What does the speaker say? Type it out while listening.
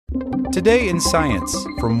Today in Science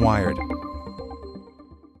from Wired.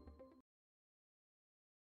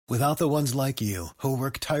 Without the ones like you, who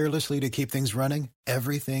work tirelessly to keep things running,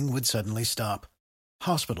 everything would suddenly stop.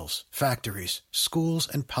 Hospitals, factories, schools,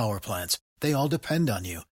 and power plants, they all depend on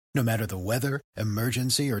you. No matter the weather,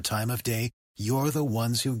 emergency, or time of day, you're the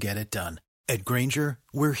ones who get it done. At Grainger,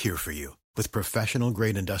 we're here for you with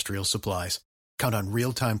professional-grade industrial supplies. Count on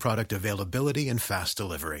real-time product availability and fast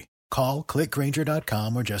delivery. Call, click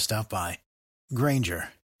Grainger.com, or just stop by. Grainger,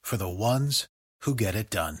 for the ones who get it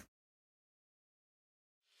done.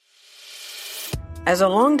 As a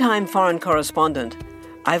longtime foreign correspondent,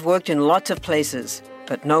 I've worked in lots of places,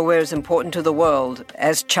 but nowhere as important to the world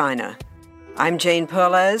as China. I'm Jane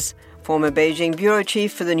Perlez, former Beijing bureau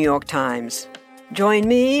chief for the New York Times. Join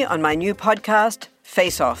me on my new podcast,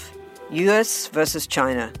 Face Off, U.S. versus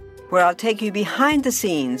China, where I'll take you behind the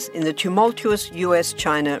scenes in the tumultuous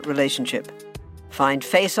U.S.-China relationship. Find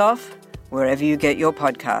Face Off wherever you get your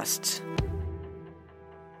podcasts.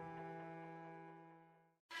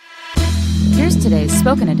 Here's today's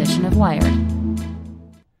spoken edition of Wired.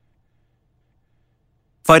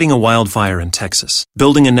 Fighting a wildfire in Texas,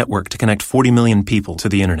 building a network to connect 40 million people to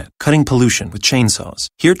the internet, cutting pollution with chainsaws.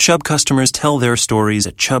 Hear Chubb customers tell their stories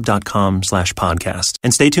at chubb.com/podcast.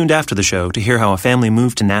 And stay tuned after the show to hear how a family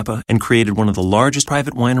moved to Napa and created one of the largest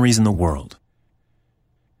private wineries in the world.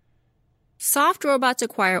 Soft robots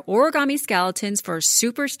acquire origami skeletons for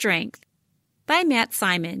super strength. By Matt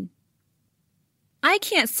Simon. I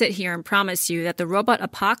can't sit here and promise you that the robot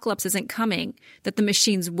apocalypse isn't coming, that the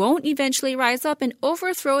machines won't eventually rise up and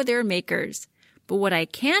overthrow their makers. But what I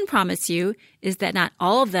can promise you is that not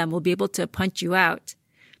all of them will be able to punch you out.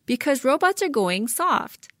 Because robots are going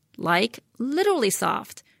soft. Like, literally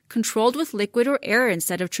soft. Controlled with liquid or air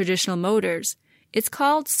instead of traditional motors. It's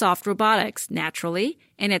called soft robotics, naturally,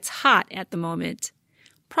 and it's hot at the moment.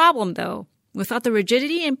 Problem though, without the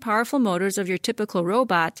rigidity and powerful motors of your typical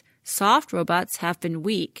robot, soft robots have been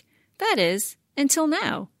weak. That is, until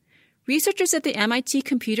now. Researchers at the MIT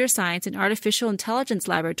Computer Science and Artificial Intelligence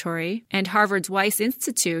Laboratory and Harvard's Weiss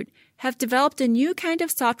Institute have developed a new kind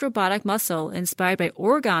of soft robotic muscle inspired by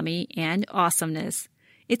origami and awesomeness.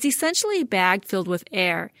 It's essentially a bag filled with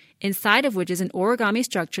air, inside of which is an origami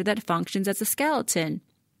structure that functions as a skeleton.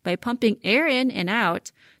 By pumping air in and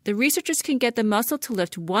out, the researchers can get the muscle to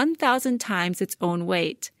lift 1,000 times its own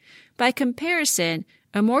weight. By comparison,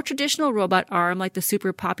 a more traditional robot arm like the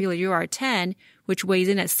super popular UR-10, which weighs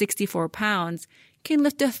in at 64 pounds, can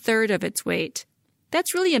lift a third of its weight.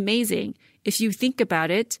 That's really amazing. If you think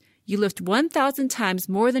about it, you lift 1,000 times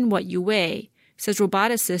more than what you weigh, says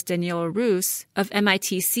roboticist Daniela Roos of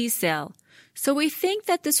MIT CSAIL. So we think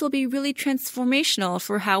that this will be really transformational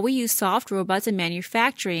for how we use soft robots in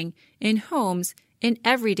manufacturing, in homes, in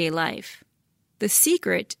everyday life. The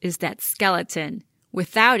secret is that skeleton.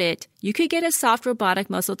 Without it, you could get a soft robotic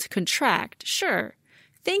muscle to contract, sure.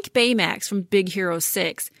 Think Baymax from Big Hero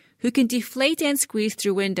 6, who can deflate and squeeze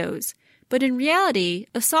through windows. But in reality,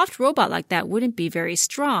 a soft robot like that wouldn't be very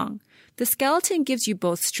strong. The skeleton gives you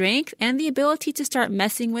both strength and the ability to start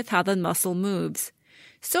messing with how the muscle moves.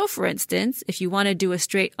 So, for instance, if you want to do a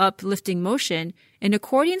straight uplifting motion, an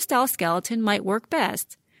accordion-style skeleton might work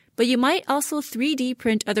best. But you might also 3D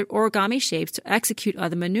print other origami shapes to execute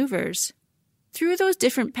other maneuvers. Through those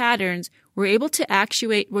different patterns, we're able to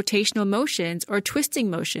actuate rotational motions or twisting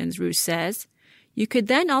motions, Roos says. You could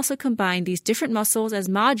then also combine these different muscles as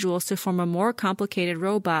modules to form a more complicated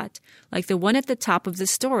robot, like the one at the top of the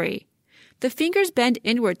story. The fingers bend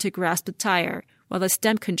inward to grasp the tire, while the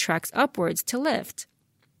stem contracts upwards to lift.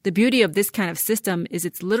 The beauty of this kind of system is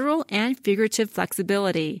its literal and figurative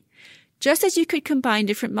flexibility. Just as you could combine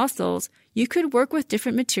different muscles, you could work with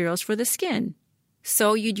different materials for the skin.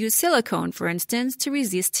 So you'd use silicone, for instance, to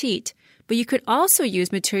resist heat, but you could also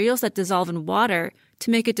use materials that dissolve in water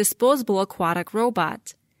to make a disposable aquatic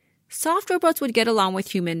robot. Soft robots would get along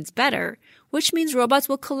with humans better, which means robots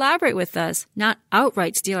will collaborate with us, not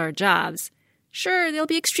outright steal our jobs. Sure, they'll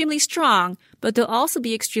be extremely strong, but they'll also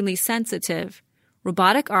be extremely sensitive.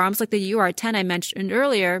 Robotic arms like the UR-10 I mentioned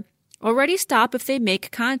earlier already stop if they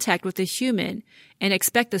make contact with a human and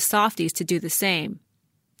expect the softies to do the same.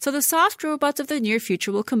 So the soft robots of the near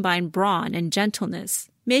future will combine brawn and gentleness,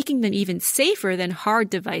 making them even safer than hard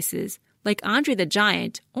devices like Andre the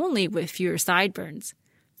Giant, only with fewer sideburns.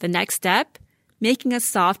 The next step? Making a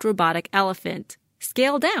soft robotic elephant.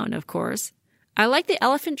 Scale down, of course. I like the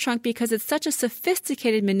elephant trunk because it's such a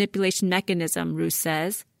sophisticated manipulation mechanism, Roos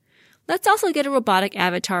says. Let's also get a robotic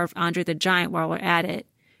avatar of Andre the Giant while we're at it.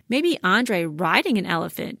 Maybe Andre riding an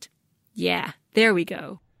elephant. Yeah, there we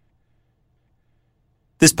go.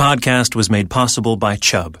 This podcast was made possible by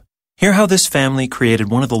Chubb. Hear how this family created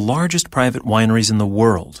one of the largest private wineries in the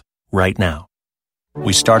world right now.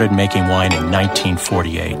 We started making wine in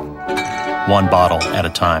 1948, one bottle at a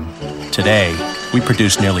time. Today, we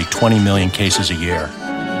produce nearly 20 million cases a year.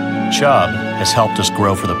 Chubb has helped us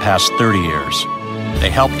grow for the past 30 years. They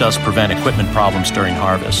helped us prevent equipment problems during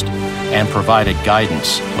harvest and provided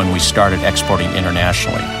guidance when we started exporting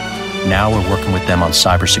internationally. Now we're working with them on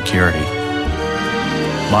cybersecurity.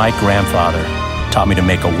 My grandfather taught me to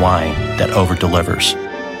make a wine that over-delivers.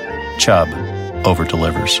 Chubb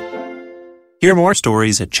over-delivers. Hear more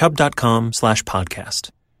stories at chubb.com/podcast.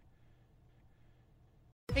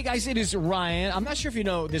 Hey guys, it is Ryan. I'm not sure if you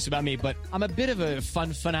know this about me, but I'm a bit of a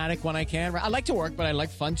fun fanatic when I can. I like to work, but I like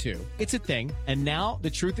fun too. It's a thing. And now the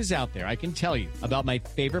truth is out there. I can tell you about my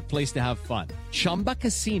favorite place to have fun. Chumba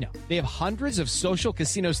Casino. They have hundreds of social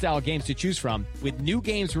casino style games to choose from with new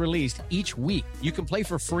games released each week. You can play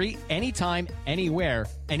for free anytime, anywhere.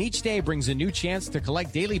 And each day brings a new chance to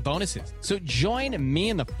collect daily bonuses. So join me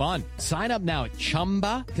in the fun. Sign up now at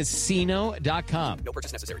ChumbaCasino.com. No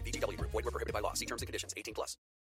purchase necessary. VGW Group. Void where prohibited by law. See terms and conditions. 18+.